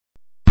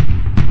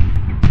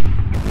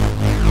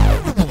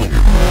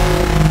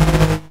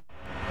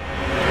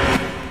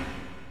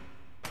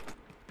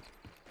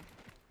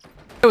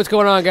Hey, what's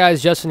going on,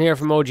 guys? Justin here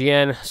from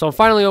OGN. So I'm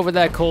finally over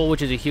that cold,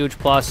 which is a huge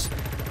plus.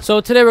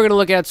 So today we're going to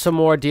look at some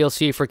more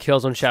DLC for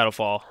Killzone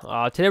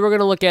Shadowfall. Today we're going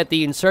to look at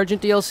the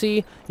Insurgent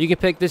DLC. You can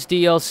pick this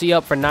DLC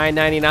up for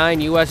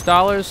 $9.99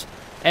 US,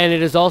 and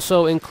it is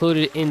also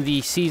included in the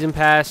Season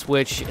Pass,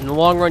 which in the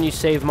long run you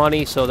save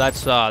money, so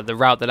that's the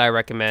route that I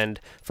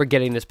recommend for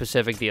getting the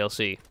specific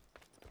DLC.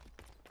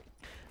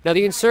 Now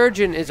the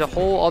Insurgent is a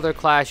whole other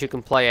class you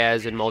can play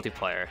as in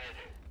multiplayer.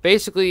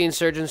 Basically,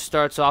 Insurgent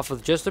starts off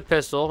with just a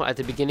pistol at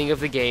the beginning of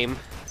the game.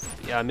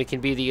 It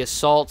can be the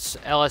Assault's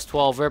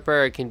LS-12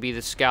 Ripper, it can be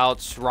the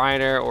Scout's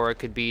Reiner, or it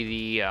could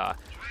be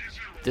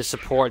the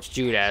Support's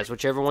Judas.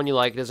 Whichever one you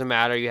like, it doesn't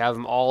matter. You have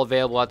them all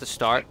available at the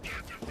start.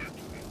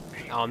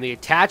 The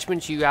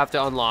attachments you have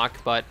to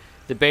unlock, but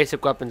the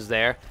basic weapon's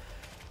there.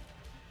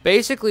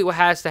 Basically, what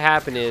has to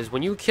happen is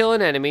when you kill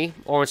an enemy,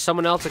 or when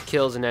someone else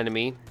kills an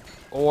enemy,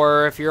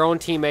 or if your own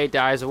teammate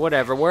dies or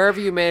whatever, wherever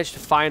you manage to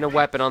find a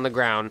weapon on the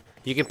ground,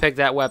 you can pick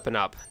that weapon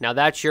up. Now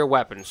that's your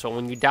weapon. So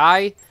when you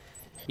die,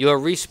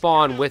 you'll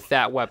respawn with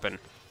that weapon.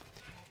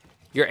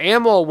 Your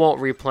ammo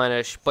won't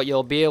replenish, but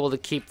you'll be able to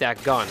keep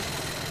that gun.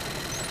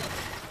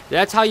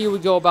 That's how you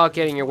would go about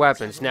getting your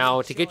weapons.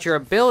 Now, to get your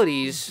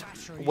abilities,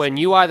 when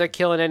you either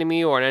kill an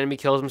enemy or an enemy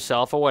kills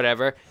himself or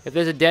whatever, if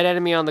there's a dead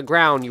enemy on the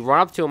ground, you run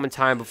up to him in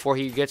time before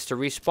he gets to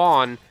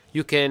respawn,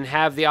 you can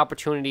have the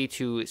opportunity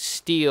to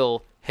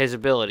steal his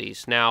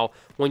abilities. Now,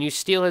 when you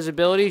steal his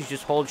abilities, you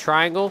just hold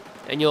triangle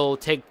and you'll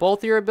take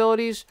both your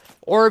abilities,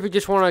 or if you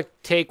just want to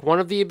take one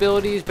of the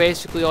abilities,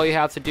 basically all you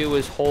have to do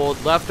is hold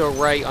left or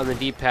right on the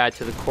D-pad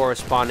to the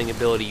corresponding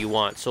ability you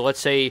want. So let's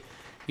say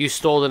you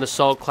stole an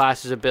Assault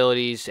class's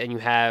abilities and you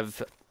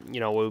have,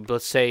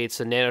 let's say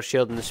it's a Nano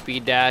Shield and the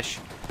Speed Dash.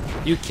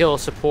 You kill a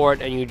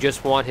support and you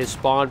just want his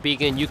spawn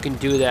beacon, you can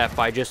do that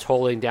by just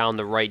holding down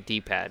the right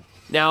D-pad.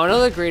 Now,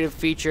 another great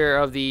feature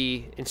of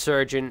the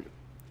Insurgent,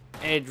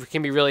 and it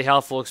can be really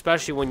helpful,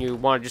 especially when you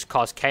want to just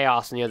cause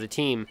chaos in the other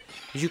team,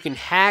 is you can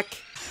hack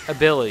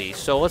abilities.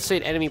 So let's say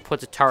an enemy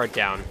puts a turret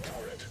down.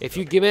 If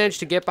you manage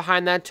to get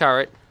behind that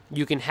turret,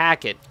 you can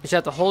hack it. You just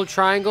have to hold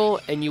triangle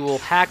and you will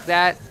hack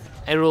that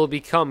and it will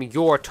become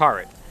your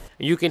turret.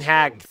 You can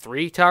hack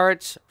 3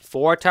 turrets,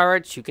 4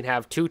 turrets, you can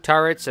have 2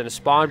 turrets and a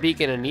spawn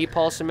beacon and an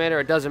E-pulse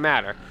emitter, it doesn't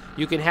matter.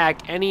 You can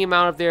hack any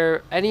amount of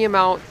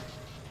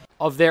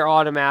their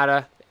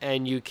automata,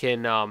 and you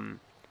can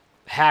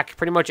hack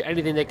pretty much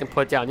anything they can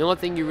put down. The only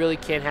thing you really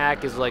can't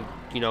hack is like,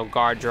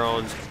 guard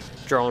drones,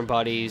 drone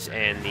buddies,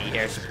 and the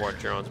air support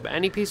drones. But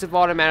any piece of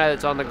automata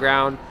that's on the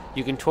ground,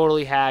 you can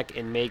totally hack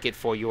and make it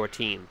for your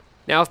team.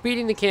 Now, if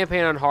beating the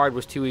campaign on hard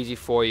was too easy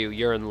for you,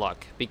 you're in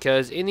luck.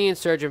 Because in the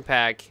Insurgent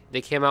pack, they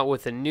came out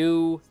with a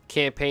new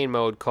campaign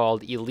mode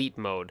called Elite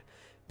Mode.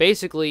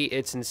 Basically,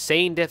 it's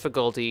insane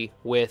difficulty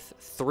with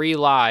 3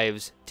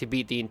 lives to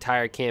beat the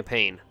entire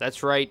campaign.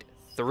 That's right,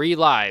 3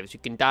 lives. You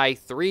can die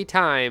 3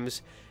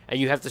 times, and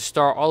you have to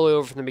start all the way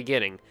over from the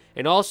beginning.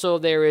 And also,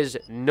 there is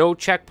no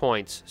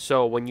checkpoints,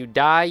 so when you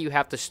die, you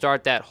have to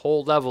start that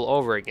whole level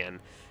over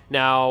again.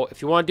 Now,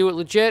 if you want to do it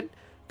legit,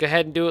 go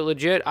ahead and do it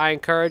legit. I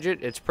encourage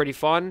it. It's pretty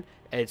fun.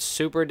 It's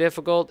super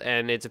difficult,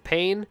 and it's a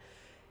pain.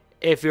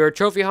 If you're a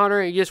trophy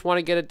hunter and you just want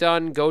to get it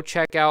done, go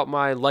check out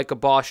my Like a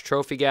Boss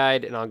trophy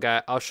guide, and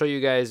I'll show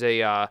you guys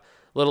a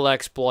little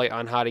exploit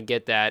on how to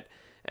get that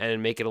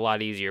and make it a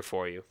lot easier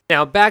for you.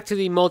 Now, back to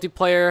the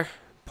multiplayer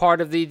part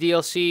of the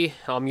DLC.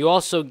 You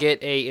also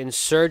get a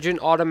Insurgent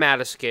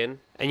Automata skin,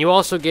 and you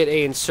also get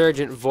a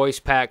Insurgent voice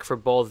pack for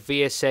both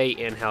VSA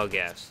and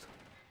Helghast.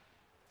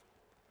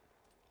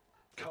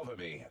 Cover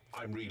me,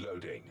 I'm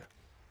reloading.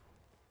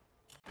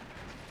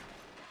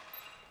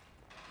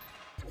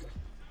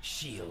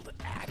 Shield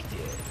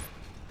active.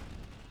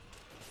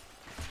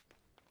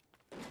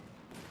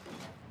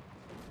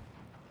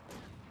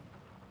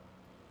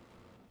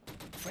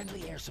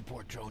 Friendly air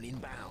support drone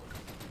inbound.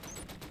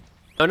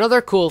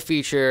 Another cool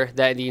feature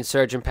that the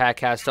Insurgent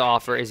pack has to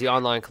offer is the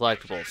online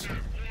collectibles.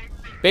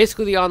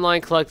 Basically, the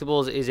online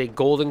collectibles is a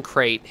golden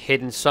crate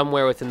hidden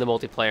somewhere within the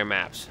multiplayer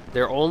maps.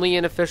 They're only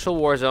in official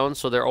Warzone,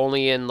 so they're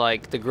only in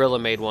like the Guerrilla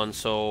made ones.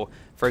 So,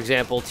 for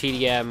example,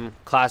 TDM,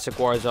 Classic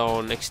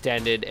Warzone,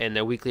 Extended, and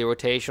the weekly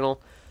rotational.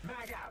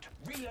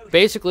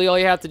 Basically, all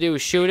you have to do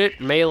is shoot it,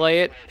 melee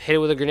it, hit it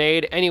with a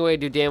grenade, anyway,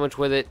 do damage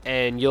with it,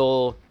 and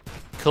you'll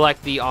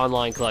collect the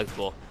online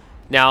collectible.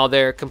 Now,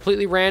 they're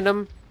completely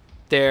random.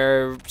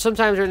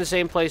 Sometimes they're in the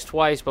same place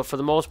twice, but for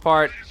the most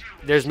part,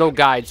 there's no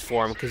guides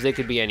for them because they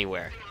could be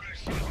anywhere.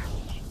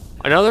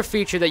 Another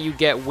feature that you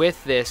get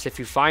with this, if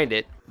you find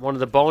it, one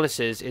of the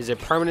bonuses, is a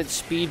permanent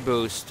speed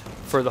boost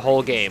for the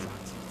whole game.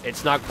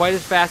 It's not quite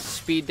as fast as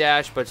Speed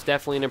Dash, but it's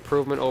definitely an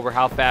improvement over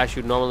how fast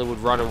you normally would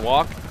run and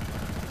walk.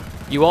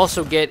 You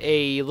also get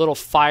a little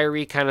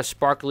fiery, kind of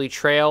sparkly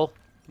trail,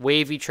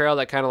 wavy trail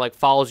that kind of like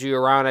follows you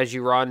around as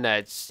you run.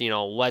 That's,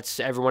 lets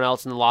everyone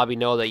else in the lobby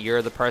know that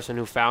you're the person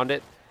who found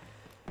it.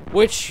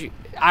 Which,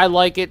 I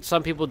like it.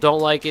 Some people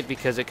don't like it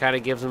because it kind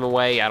of gives them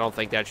away. I don't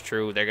think that's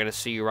true. They're going to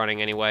see you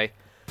running anyway.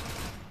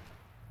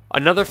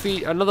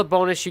 Another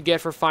bonus you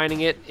get for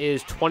finding it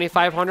is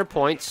 2,500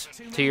 points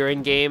to your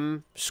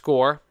in-game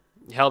score.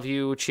 help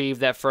you achieve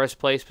that first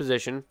place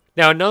position.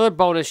 Now, another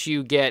bonus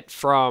you get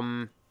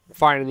from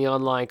finding the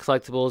online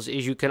collectibles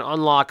is you can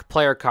unlock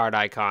player card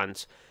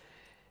icons.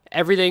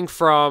 Everything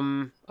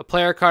from a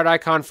player card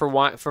icon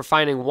for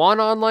finding one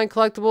online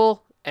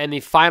collectible, and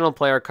the final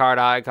player card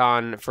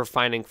icon for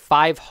finding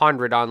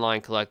 500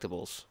 online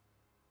collectibles.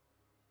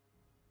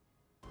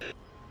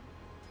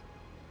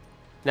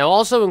 Now,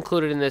 also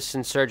included in this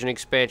Insurgent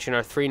expansion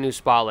are 3 new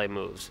spotlight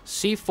moves: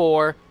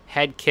 C4,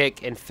 head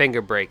kick, and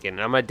finger breaking.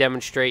 I'm going to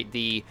demonstrate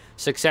the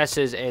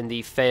successes and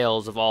the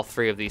fails of all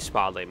 3 of these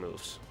spotlight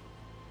moves.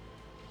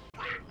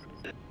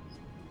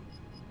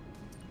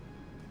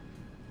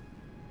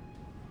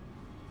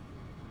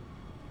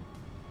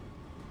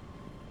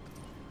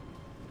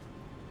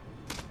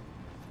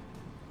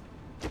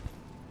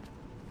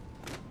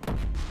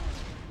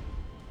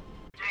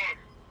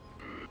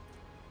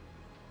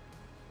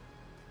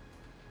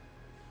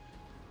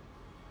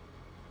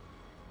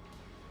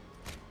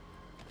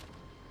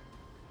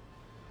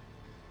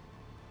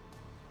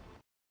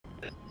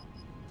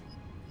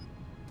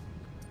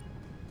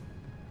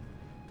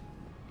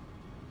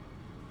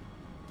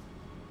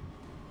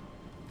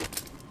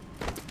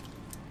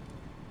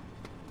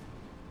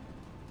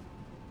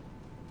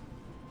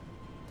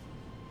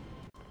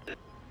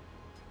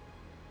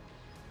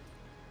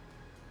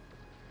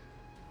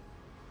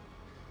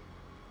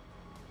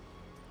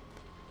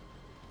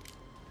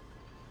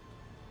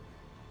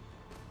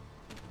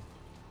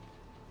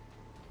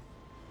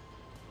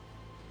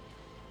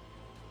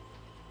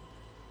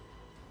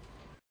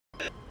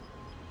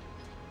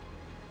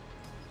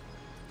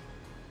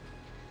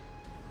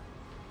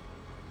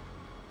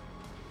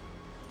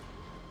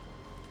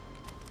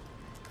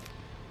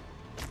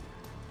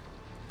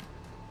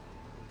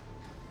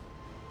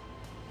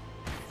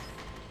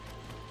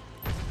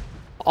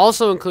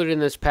 Also included in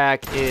this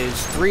pack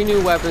is 3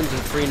 new weapons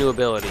and 3 new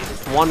abilities.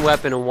 It's 1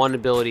 weapon and 1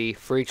 ability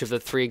for each of the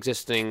 3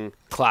 existing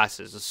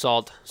classes: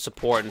 Assault,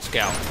 Support, and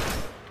Scout.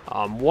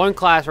 One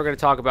class we're going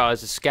to talk about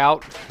is the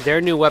Scout.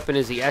 Their new weapon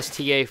is the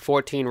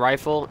STA-14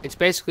 rifle. It's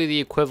basically the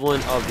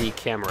equivalent of the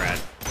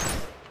Camarad.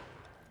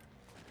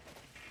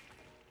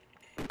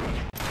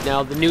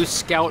 Now, the new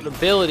Scout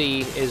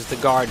ability is the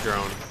Guard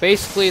Drone.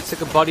 Basically, it's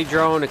like a buddy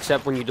drone,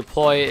 except when you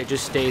deploy it, it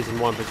just stays in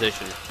one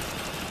position.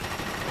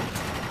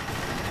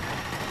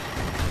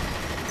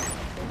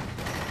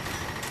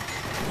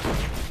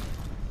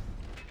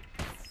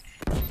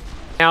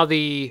 Now,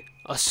 the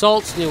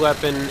Assault's new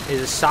weapon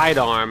is a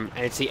sidearm,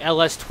 and it's the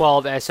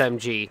LS-12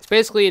 SMG. It's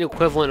basically an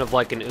equivalent of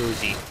like an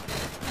Uzi.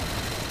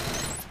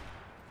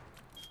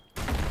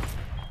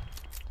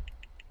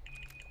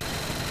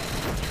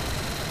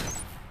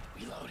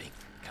 Reloading.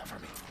 Cover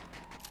me.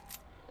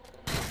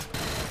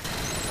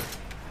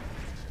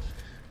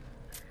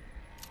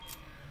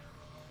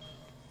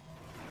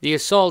 The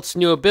Assault's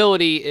new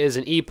ability is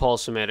an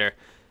E-pulse emitter.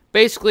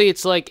 Basically,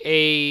 it's like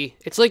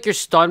your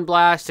stun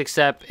blast,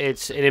 except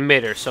it's an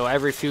emitter. So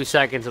every few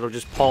seconds, it'll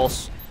just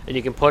pulse, and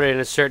you can put it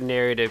in a certain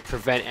area to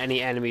prevent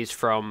any enemies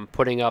from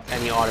putting up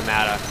any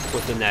automata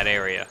within that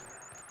area.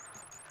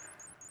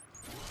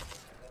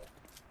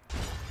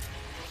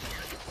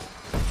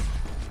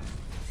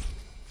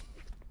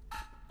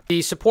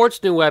 The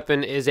Support's new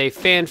weapon is a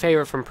fan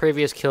favorite from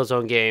previous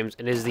Killzone games,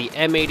 and is the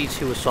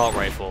M82 assault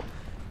rifle.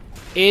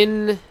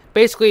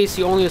 Basically, it's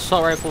the only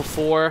assault rifle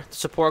for the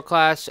support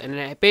class, and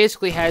it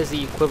basically has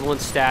the equivalent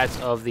stats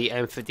of the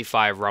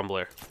M55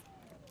 Rumbler.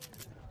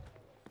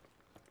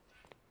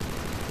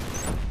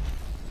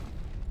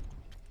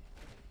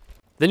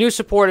 The new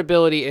support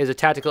ability is a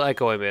Tactical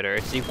Echo emitter.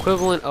 It's the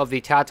equivalent of the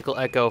Tactical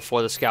Echo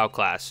for the Scout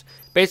class.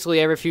 Basically,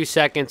 every few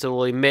seconds, it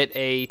will emit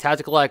a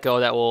Tactical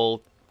Echo that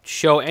will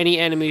show any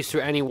enemies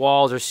through any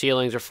walls or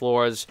ceilings or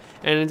floors,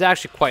 and it's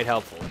actually quite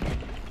helpful.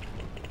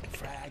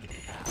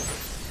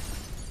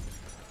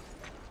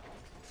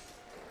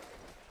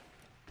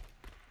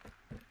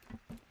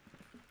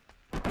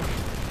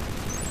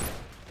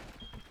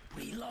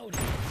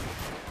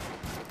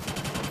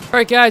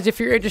 Alright guys, if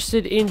you're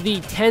interested in the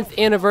 10th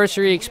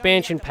anniversary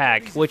expansion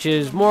pack, which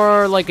is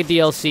more like a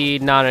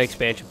DLC, not an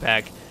expansion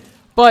pack,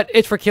 but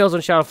it's for Killzone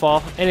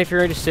Shadowfall, and if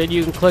you're interested,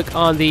 you can click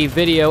on the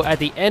video at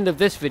the end of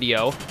this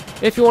video.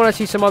 If you want to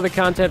see some other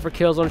content for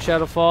Killzone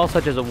Shadowfall,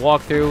 such as a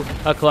walkthrough,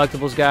 a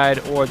collectibles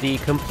guide, or the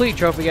complete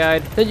trophy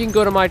guide, then you can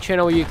go to my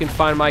channel where you can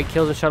find my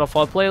Killzone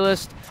Shadowfall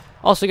playlist.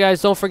 Also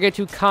guys, don't forget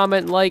to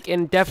comment, like,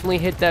 and definitely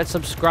hit that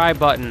subscribe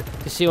button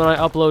to see when I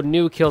upload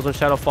new Killzone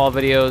Shadowfall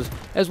videos,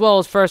 as well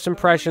as first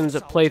impressions,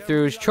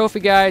 playthroughs, trophy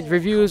guides,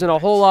 reviews, and a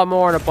whole lot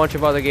more, and a bunch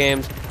of other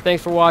games.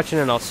 Thanks for watching,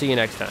 and I'll see you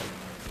next time.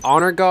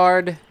 Honor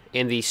Guard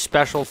and the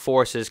Special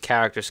Forces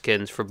character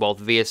skins for both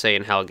VSA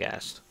and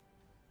Helghast.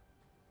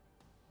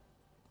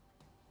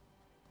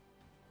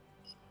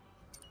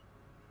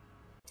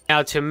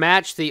 Now, to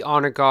match the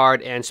Honor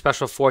Guard and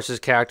Special Forces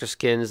character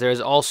skins,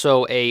 there's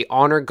also a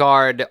Honor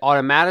Guard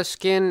Automata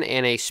skin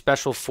and a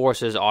Special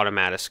Forces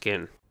Automata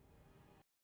skin.